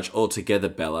garage altogether,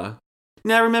 Bella.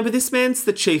 Now remember, this man's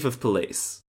the chief of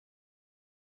police.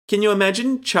 Can you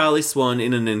imagine Charlie Swan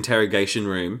in an interrogation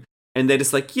room and they're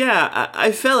just like, yeah,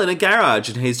 I fell in a garage.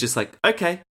 And he's just like,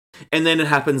 okay. And then it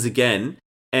happens again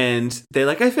and they're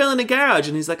like, I fell in a garage.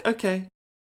 And he's like, okay,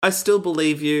 I still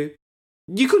believe you.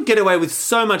 You could get away with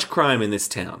so much crime in this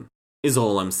town, is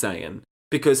all I'm saying,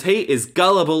 because he is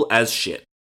gullible as shit.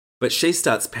 But she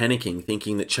starts panicking,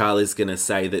 thinking that Charlie's going to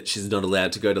say that she's not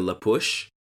allowed to go to La Push.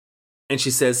 And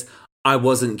she says, I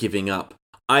wasn't giving up.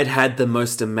 I'd had the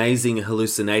most amazing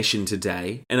hallucination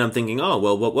today. And I'm thinking, oh,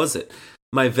 well, what was it?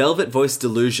 My velvet voice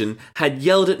delusion had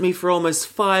yelled at me for almost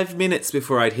 5 minutes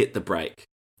before I'd hit the brake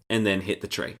and then hit the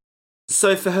tree.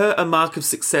 So for her, a mark of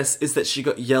success is that she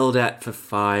got yelled at for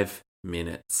 5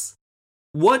 minutes.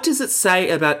 What does it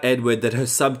say about Edward that her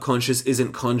subconscious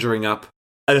isn't conjuring up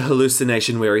a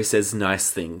hallucination where he says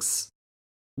nice things?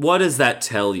 What does that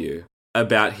tell you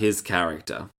about his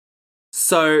character?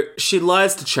 So she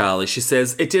lies to Charlie. She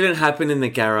says, it didn't happen in the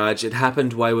garage. It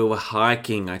happened while we were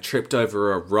hiking. I tripped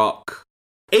over a rock.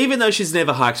 Even though she's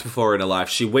never hiked before in her life,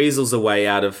 she weasels her way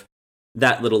out of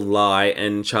that little lie.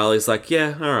 And Charlie's like,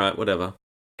 yeah, all right, whatever.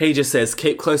 He just says,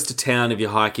 keep close to town if you're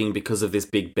hiking because of this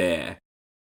big bear.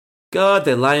 God,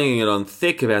 they're laying it on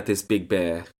thick about this big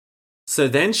bear. So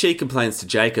then she complains to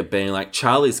Jacob, being like,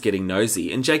 Charlie's getting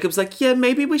nosy. And Jacob's like, yeah,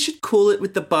 maybe we should cool it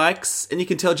with the bikes. And you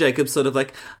can tell Jacob's sort of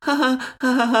like, ha ha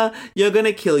ha ha ha, you're going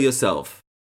to kill yourself.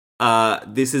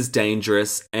 This is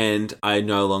dangerous and I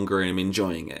no longer am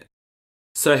enjoying it.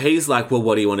 So he's like, well,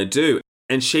 what do you want to do?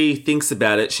 And she thinks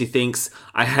about it. She thinks,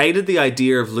 I hated the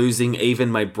idea of losing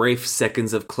even my brief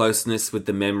seconds of closeness with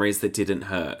the memories that didn't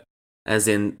hurt. As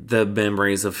in the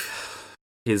memories of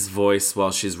his voice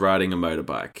while she's riding a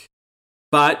motorbike.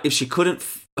 But if she couldn't,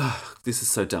 this is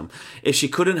so dumb. If she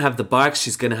couldn't have the bike,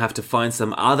 she's going to have to find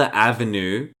some other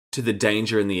avenue to the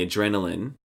danger and the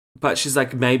adrenaline. But she's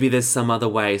like, maybe there's some other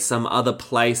way, some other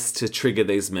place to trigger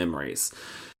these memories.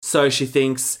 So she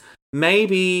thinks,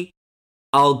 maybe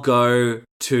I'll go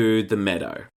to the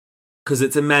meadow. Because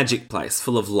it's a magic place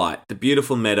full of light, the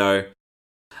beautiful meadow.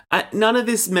 None of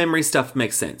this memory stuff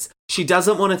makes sense. She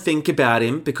doesn't want to think about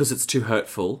him because it's too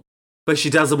hurtful. But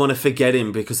she doesn't want to forget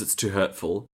him because it's too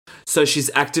hurtful. So she's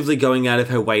actively going out of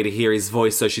her way to hear his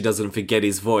voice so she doesn't forget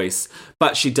his voice.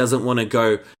 But she doesn't want to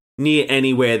go near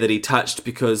anywhere that he touched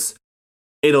because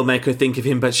it'll make her think of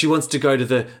him. But she wants to go to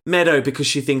the meadow because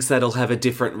she thinks that'll have a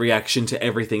different reaction to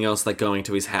everything else, like going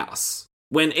to his house.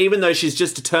 When even though she's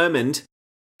just determined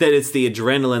that it's the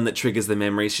adrenaline that triggers the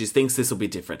memories, she thinks this will be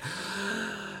different.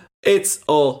 It's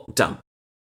all dumb.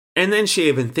 And then she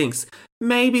even thinks,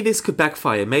 maybe this could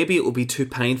backfire. Maybe it will be too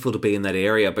painful to be in that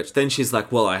area. But then she's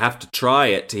like, well, I have to try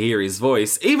it to hear his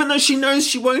voice, even though she knows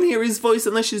she won't hear his voice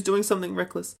unless she's doing something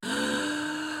reckless.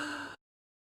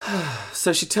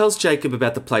 So she tells Jacob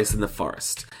about the place in the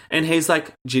forest. And he's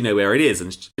like, do you know where it is?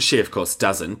 And she, of course,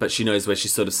 doesn't, but she knows where she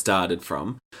sort of started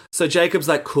from. So Jacob's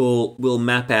like, cool, we'll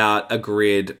map out a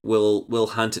grid. We'll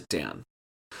hunt it down.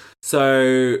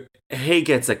 So he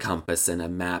gets a compass and a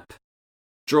map,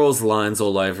 draws lines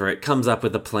all over it, comes up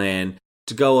with a plan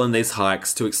to go on these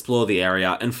hikes to explore the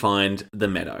area and find the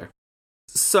meadow.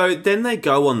 So then they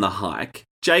go on the hike.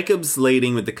 Jacob's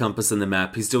leading with the compass and the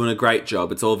map. He's doing a great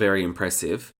job. It's all very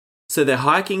impressive. So they're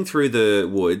hiking through the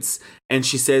woods, and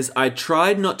she says, I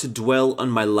tried not to dwell on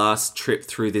my last trip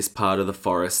through this part of the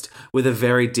forest with a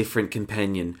very different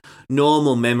companion.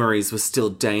 Normal memories were still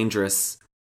dangerous.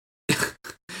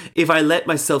 If I let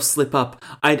myself slip up,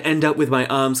 I'd end up with my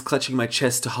arms clutching my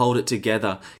chest to hold it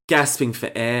together, gasping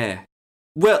for air.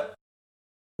 Well,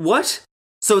 what?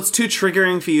 So it's too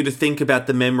triggering for you to think about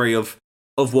the memory of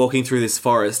walking through this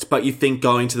forest, but you think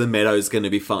going to the meadow is going to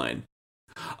be fine.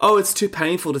 Oh, it's too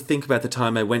painful to think about the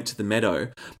time I went to the meadow.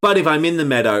 But if I'm in the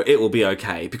meadow, it will be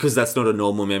okay, because that's not a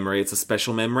normal memory, it's a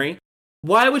special memory.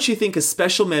 Why would you think a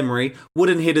special memory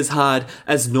wouldn't hit as hard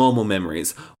as normal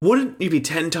memories? Wouldn't you be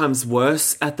 10 times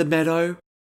worse at the meadow?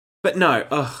 But no,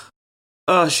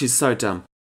 she's so dumb.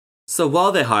 So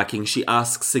while they're hiking, she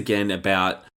asks again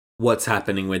about what's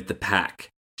happening with the pack.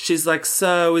 She's like,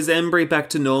 so is Embry back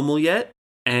to normal yet?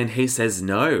 And he says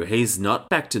no, he's not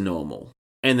back to normal.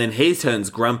 And then he turns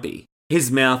grumpy.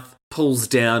 His mouth pulls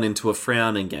down into a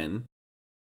frown again.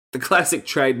 The classic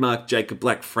trademark Jacob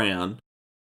Black frown.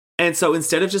 And so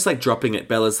instead of just like dropping it,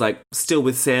 Bella's like, still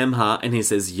with Sam, huh? And he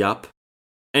says, yup.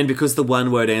 And because the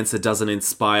one-word answer doesn't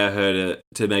inspire her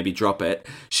to maybe drop it,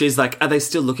 she's like, are they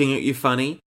still looking at you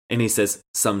funny? And he says,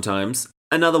 sometimes.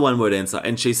 Another one-word answer.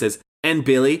 And she says, and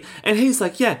Billy? And he's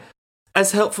like, yeah,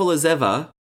 as helpful as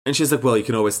ever. And she's like, well, you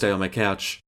can always stay on my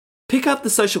couch. Pick up the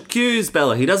social cues,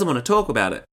 Bella. He doesn't want to talk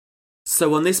about it.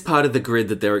 So on this part of the grid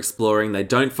that they're exploring, they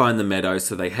don't find the meadow,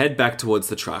 so they head back towards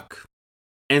the truck.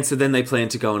 And so then they plan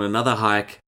to go on another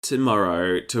hike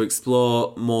tomorrow to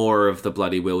explore more of the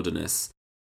bloody wilderness.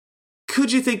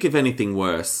 Could you think of anything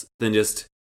worse than just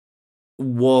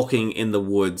walking in the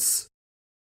woods,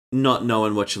 not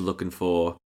knowing what you're looking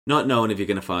for, not knowing if you're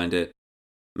going to find it,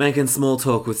 making small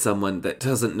talk with someone that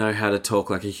doesn't know how to talk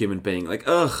like a human being? Like,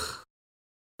 ugh.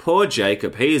 Poor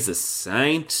Jacob, he is a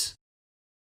saint.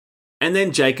 And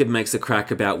then Jacob makes a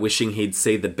crack about wishing he'd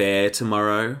see the bear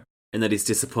tomorrow and that he's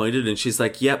disappointed. And she's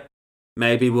like, yep,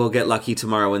 maybe we'll get lucky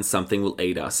tomorrow and something will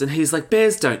eat us. And he's like,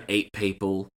 bears don't eat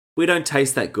people. We don't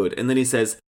taste that good. And then he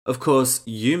says, of course,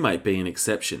 you might be an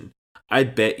exception. I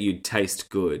bet you'd taste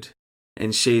good.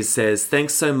 And she says,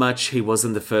 thanks so much, he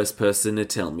wasn't the first person to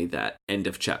tell me that. End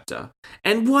of chapter.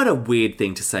 And what a weird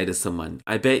thing to say to someone.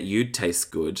 I bet you'd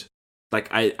taste good. Like,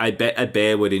 I bet a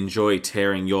bear would enjoy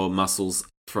tearing your muscles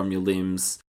from your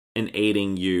limbs and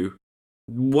eating you.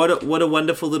 What a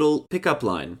wonderful little pickup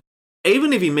line.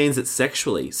 Even if he means it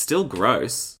sexually, still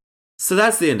gross. So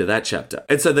that's the end of that chapter.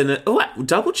 And so then,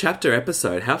 double chapter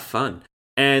episode, how fun.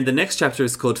 And the next chapter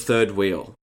is called Third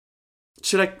Wheel.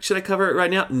 Should I cover it right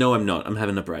now? No, I'm not. I'm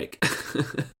having a break.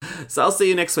 So I'll see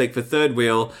you next week for Third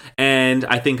Wheel. And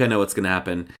I think I know what's going to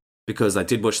happen because I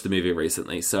did watch the movie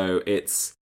recently. So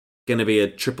it's going to be a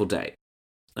triple date.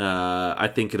 I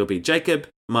think it'll be Jacob,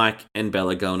 Mike, and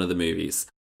Bella going to the movies.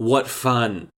 What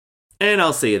fun. And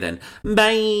I'll see you then.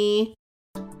 Bye.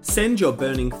 Send your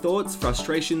burning thoughts,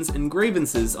 frustrations, and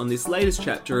grievances on this latest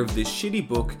chapter of this shitty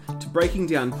book to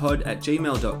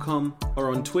breakingdownpod@gmail.com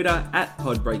or on Twitter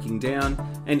 @podbreakingdown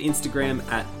and Instagram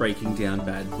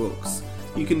 @breakingdownbadbooks.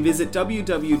 You can visit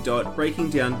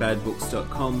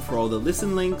www.breakingdownbadbooks.com for all the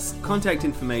listen links, contact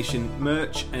information,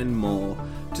 merch, and more.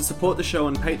 To support the show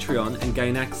on Patreon and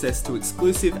gain access to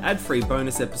exclusive ad-free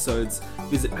bonus episodes,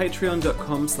 visit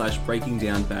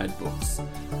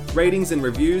patreon.com/breakingdownbadbooks. Ratings and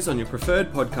reviews on your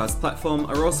preferred podcast platform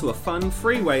are also a fun,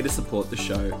 free way to support the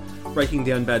show. Breaking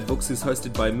Down Bad Books is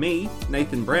hosted by me,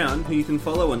 Nathan Brown, who you can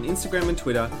follow on Instagram and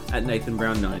Twitter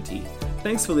 @NathanBrown90.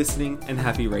 Thanks for listening and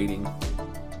happy reading.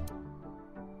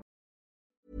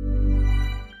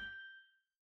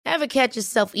 Ever catch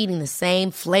yourself eating the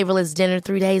same flavorless dinner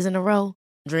 3 days in a row?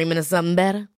 Dreaming of something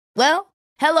better? Well,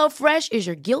 HelloFresh is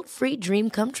your guilt-free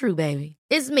dream come true, baby.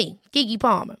 It's me, Keke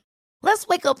Palmer. Let's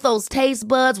wake up those taste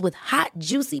buds with hot,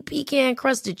 juicy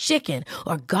pecan-crusted chicken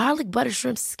or garlic butter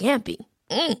shrimp scampi.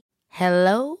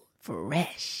 Hello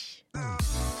Fresh.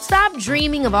 Stop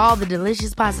dreaming of all the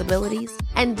delicious possibilities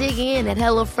and dig in at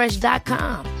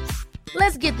HelloFresh.com.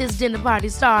 Let's get this dinner party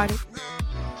started.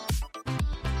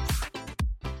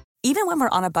 Even when we're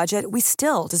on a budget, we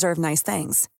still deserve nice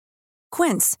things.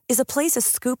 Quince is a place to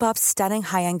scoop up stunning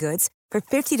high-end goods for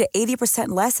 50 to 80%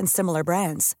 less than similar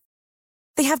brands.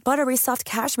 They have buttery soft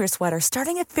cashmere sweaters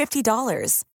starting at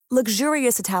 $50,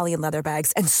 luxurious Italian leather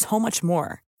bags, and so much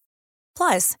more.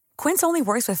 Plus, Quince only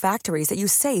works with factories that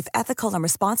use safe, ethical, and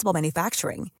responsible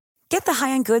manufacturing. Get the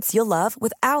high-end goods you'll love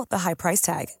without the high price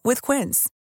tag with Quince.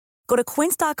 Go to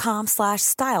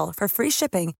quince.com/style for free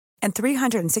shipping and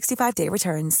 365-day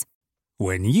returns.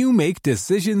 When you make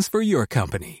decisions for your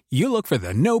company, you look for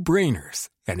the no-brainers.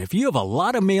 And if you have a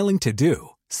lot of mailing to do,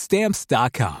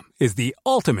 Stamps.com is the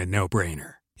ultimate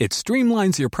no-brainer. It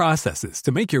streamlines your processes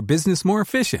to make your business more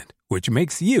efficient, which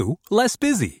makes you less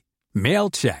busy. Mail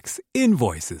checks,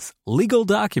 invoices, legal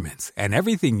documents, and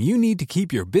everything you need to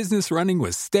keep your business running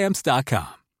with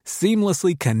Stamps.com.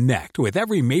 Seamlessly connect with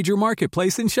every major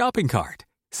marketplace and shopping cart.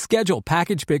 Schedule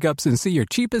package pickups and see your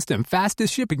cheapest and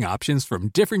fastest shipping options from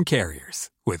different carriers,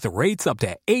 with rates up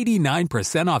to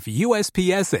 89% off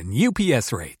USPS and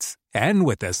UPS rates. And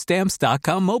with the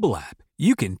Stamps.com mobile app,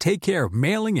 you can take care of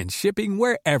mailing and shipping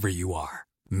wherever you are.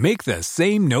 Make the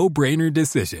same no-brainer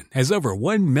decision as over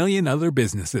 1 million other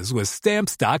businesses with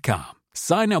Stamps.com.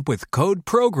 Sign up with code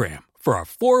PROGRAM for a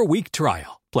 4-week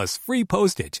trial, plus free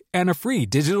postage and a free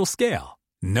digital scale.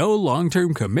 No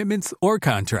long-term commitments or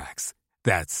contracts.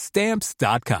 That's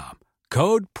Stamps.com.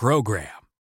 Code PROGRAM.